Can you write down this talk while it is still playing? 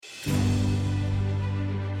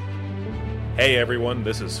Hey everyone,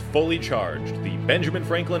 this is Fully Charged, the Benjamin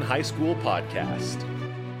Franklin High School podcast.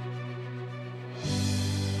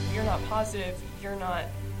 If you're not positive, you're not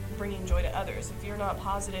bringing joy to others. If you're not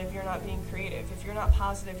positive, you're not being creative. If you're not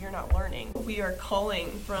positive, you're not learning. We are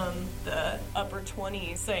calling from the upper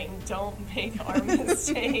 20s saying, don't make our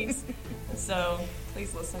mistakes. So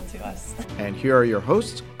please listen to us. And here are your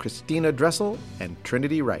hosts, Christina Dressel and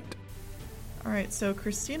Trinity Wight. All right, so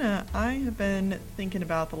Christina, I have been thinking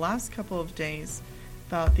about the last couple of days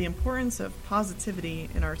about the importance of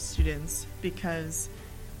positivity in our students because,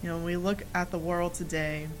 when we look at the world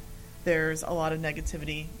today, there's a lot of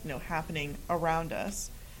negativity, happening around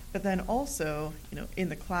us. But then also, in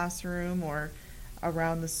the classroom or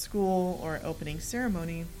around the school or opening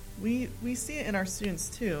ceremony, we see it in our students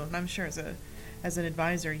too. And I'm sure as an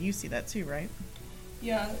advisor, you see that too, right?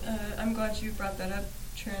 Yeah, I'm glad you brought that up,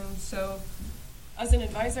 Trin. So as an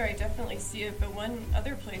advisor, I definitely see it, but one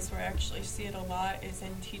other place where I actually see it a lot is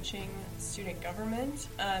in teaching student government,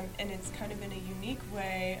 and it's kind of in a unique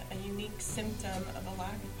way, a unique symptom of a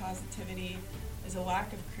lack of positivity is a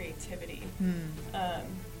lack of creativity.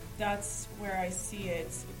 That's where I see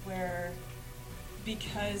it, where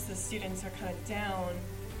because the students are kind of down,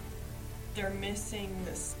 they're missing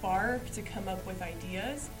the spark to come up with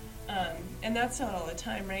ideas. And that's not all the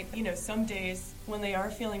time, right? Some days when they are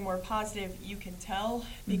feeling more positive, you can tell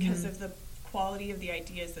because of the quality of the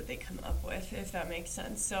ideas that they come up with, if that makes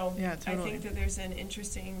sense. So yeah, totally. I think that there's an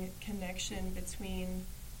interesting connection between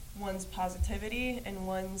one's positivity and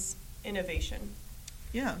one's innovation.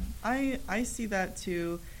 Yeah, I see that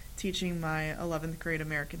too, teaching my 11th grade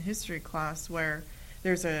American history class where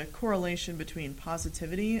there's a correlation between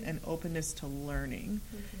positivity and openness to learning.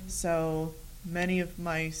 So many of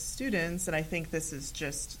my students, and I think this is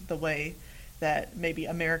just the way that maybe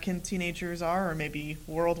American teenagers are, or maybe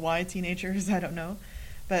worldwide teenagers, I don't know,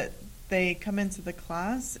 but they come into the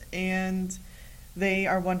class and they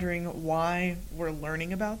are wondering why we're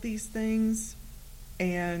learning about these things,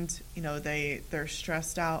 and they're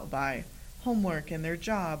stressed out by homework and their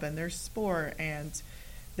job and their sport and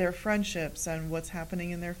their friendships and what's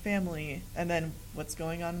happening in their family and then what's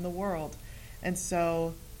going on in the world. And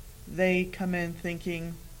so they come in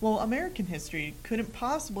thinking, well, American history couldn't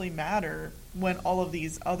possibly matter when all of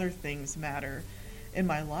these other things matter in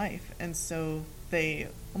my life. And so they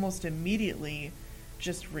almost immediately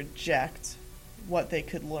just reject what they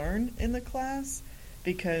could learn in the class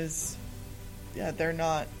because they're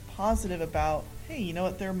not positive about, hey, you know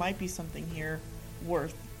what, there might be something here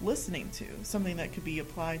worth listening to, something that could be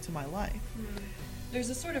applied to my life. There's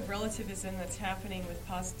a sort of relativism that's happening with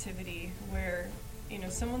positivity where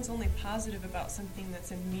someone's only positive about something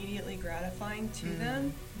that's immediately gratifying to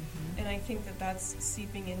them. And I think that that's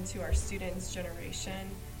seeping into our students' generation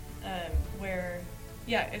where,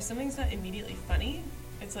 if something's not immediately funny,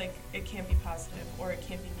 it's like it can't be positive or it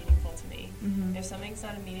can't be meaningful to me. If something's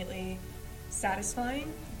not immediately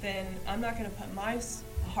satisfying, then I'm not going to put my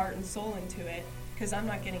heart and soul into it because I'm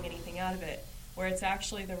not getting anything out of it. Where it's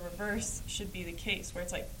actually the reverse should be the case, where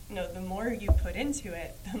it's like, the more you put into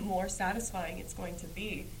it, the more satisfying it's going to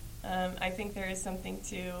be. I think there is something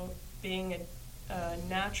to being a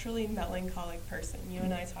naturally melancholic person. You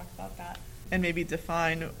and I talk about that. And maybe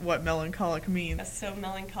define what melancholic means. So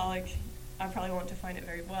melancholic, I probably won't define it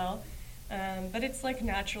very well, but it's like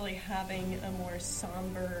naturally having a more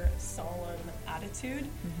somber, solemn attitude.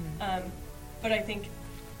 But I think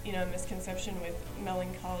a misconception with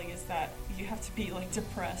melancholy is that you have to be like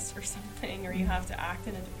depressed or something, or you have to act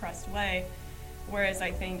in a depressed way. Whereas I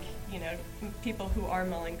think, people who are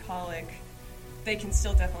melancholic, they can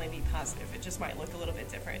still definitely be positive. It just might look a little bit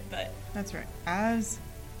different, but. That's right. As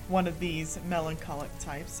one of these melancholic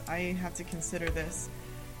types, I have to consider this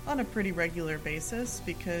on a pretty regular basis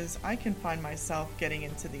because I can find myself getting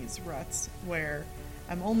into these ruts where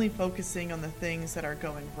I'm only focusing on the things that are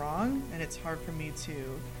going wrong, and it's hard for me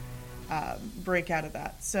to break out of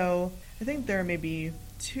that. So I think there may be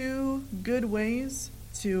two good ways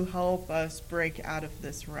to help us break out of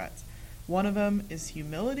this rut. One of them is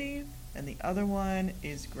humility, and the other one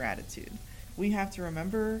is gratitude. We have to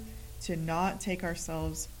remember to not take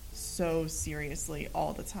ourselves so seriously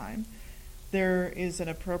all the time. There is an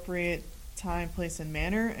appropriate time, place, and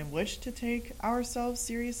manner in which to take ourselves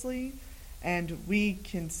seriously. And we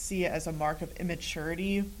can see it as a mark of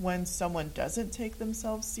immaturity when someone doesn't take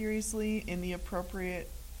themselves seriously in the appropriate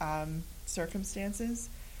circumstances.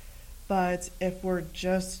 But if we're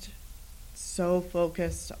just so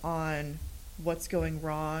focused on what's going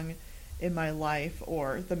wrong in my life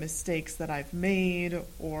or the mistakes that I've made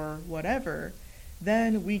or whatever,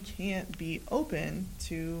 then we can't be open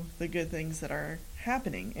to the good things that are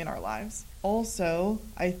happening in our lives. Also,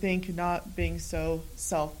 I think not being so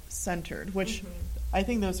self-centered, which I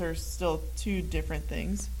think those are still two different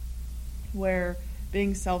things, where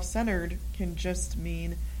being self-centered can just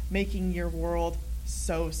mean making your world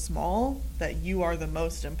so small that you are the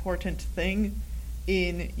most important thing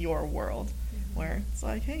in your world, where it's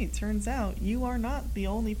like, hey, turns out you are not the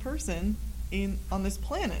only person on this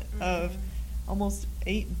planet of almost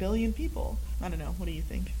 8 billion people. I don't know. What do you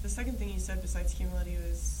think? The second thing you said besides humility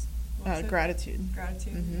was gratitude.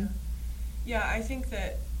 Gratitude. Yeah, I think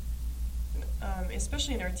that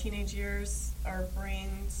especially in our teenage years, our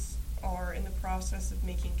brains are in the process of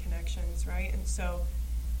making connections, right? And so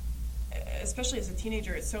especially as a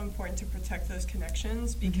teenager, it's so important to protect those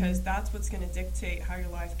connections because that's what's going to dictate how your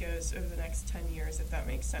life goes over the next 10 years, if that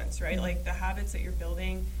makes sense, right? Like the habits that you're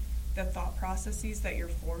building, the thought processes that you're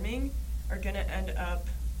forming are going to end up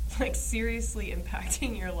like seriously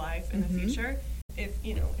impacting your life in the future.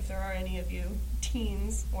 If there are any of you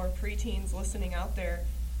teens or preteens listening out there,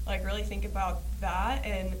 like really think about that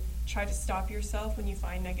and try to stop yourself when you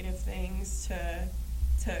find negative things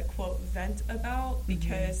to quote vent about,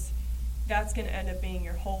 because that's going to end up being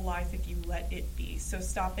your whole life if you let it be. So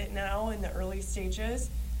stop it now in the early stages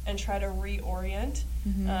and try to reorient.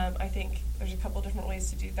 I think there's a couple different ways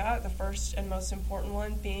to do that. The first and most important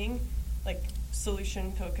one being like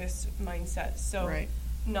solution-focused mindset. So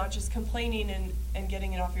not just complaining and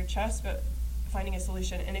getting it off your chest, but finding a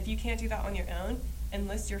solution. And if you can't do that on your own,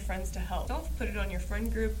 enlist your friends to help. Don't put it on your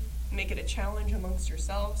friend group. Make it a challenge amongst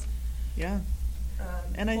yourselves. Yeah.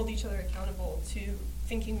 And hold each other accountable to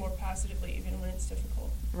thinking more positively even when it's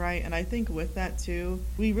difficult. Right, and I think with that too,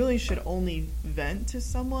 we really should only vent to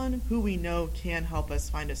someone who we know can help us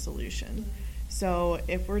find a solution. So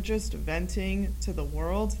if we're just venting to the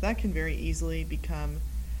world, that can very easily become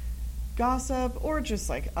gossip or just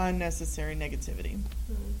like unnecessary negativity.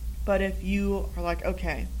 But if you are like,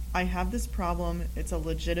 okay, I have this problem, it's a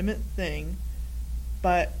legitimate thing,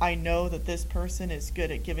 but I know that this person is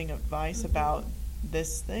good at giving advice about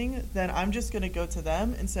this thing, then I'm just going to go to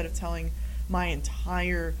them instead of telling my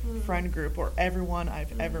entire friend group or everyone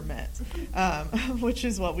I've ever met, which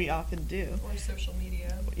is what we often do. Or social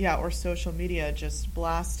media. Yeah, or social media, just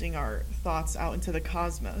blasting our thoughts out into the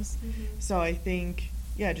cosmos. So I think,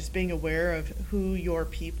 just being aware of who your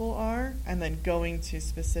people are and then going to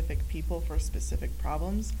specific people for specific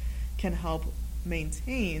problems can help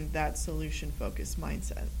maintain that solution-focused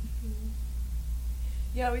mindset.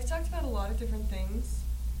 Yeah, we've talked about a lot of different things,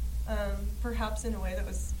 perhaps in a way that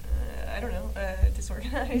was,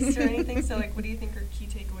 disorganized or anything. So, like, what do you think are key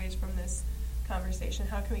takeaways from this conversation?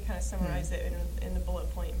 How can we kind of summarize it in the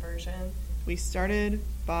bullet point version? We started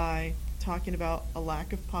by talking about a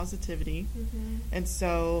lack of positivity, and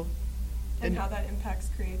so... And how that impacts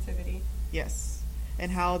creativity. Yes,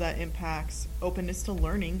 and how that impacts openness to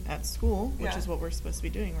learning at school, which is what we're supposed to be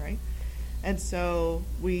doing, right? And so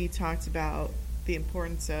we talked about the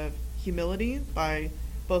importance of humility by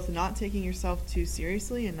both not taking yourself too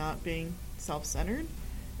seriously and not being self-centered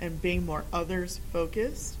and being more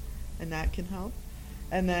others-focused, and that can help.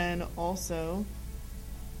 And then also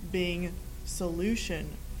being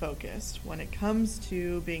solution-focused when it comes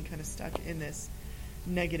to being kind of stuck in this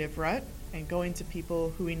negative rut and going to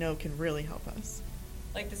people who we know can really help us.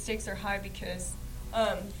 Like the stakes are high because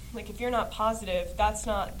like if you're not positive, that's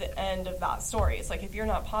not the end of that story. It's like if you're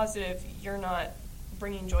not positive, you're not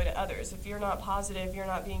bringing joy to others. If you're not positive, you're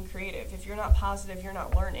not being creative. If you're not positive, you're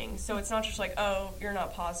not learning. So it's not just like, oh, you're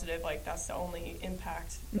not positive, like that's the only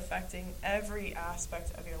impact affecting every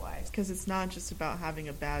aspect of your life. Because it's not just about having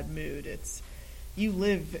a bad mood. It's you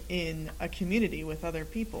live in a community with other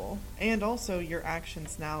people, and also your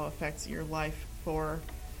actions now affect your life for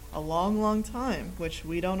a long, long time, which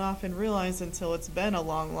we don't often realize until it's been a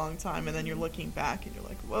long, long time, and then you're looking back and you're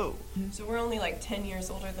like, whoa. So we're only like 10 years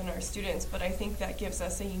older than our students, but I think that gives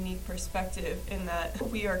us a unique perspective in that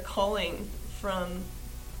we are calling from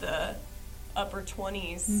the upper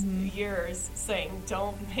 20s years saying,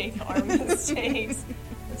 don't make our mistakes.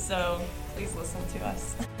 So please listen to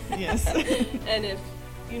us. Yes. And if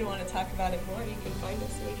you want to talk about it more, you can find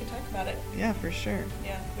us and we can talk about it. Yeah, for sure.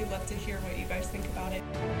 Yeah, we'd love to hear what you guys think about it.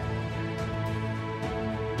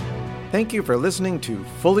 Thank you for listening to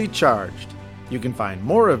Fully Charged. You can find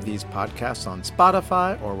more of these podcasts on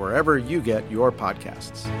Spotify or wherever you get your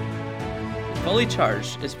podcasts. Fully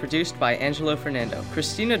Charged is produced by Angelo Fernando.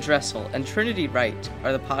 Christina Dressel and Trinity Wight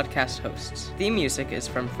are the podcast hosts. Theme music is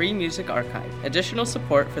from Free Music Archive. Additional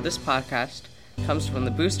support for this podcast comes from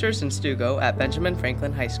the Boosters and Stugo at Benjamin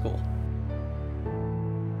Franklin High School.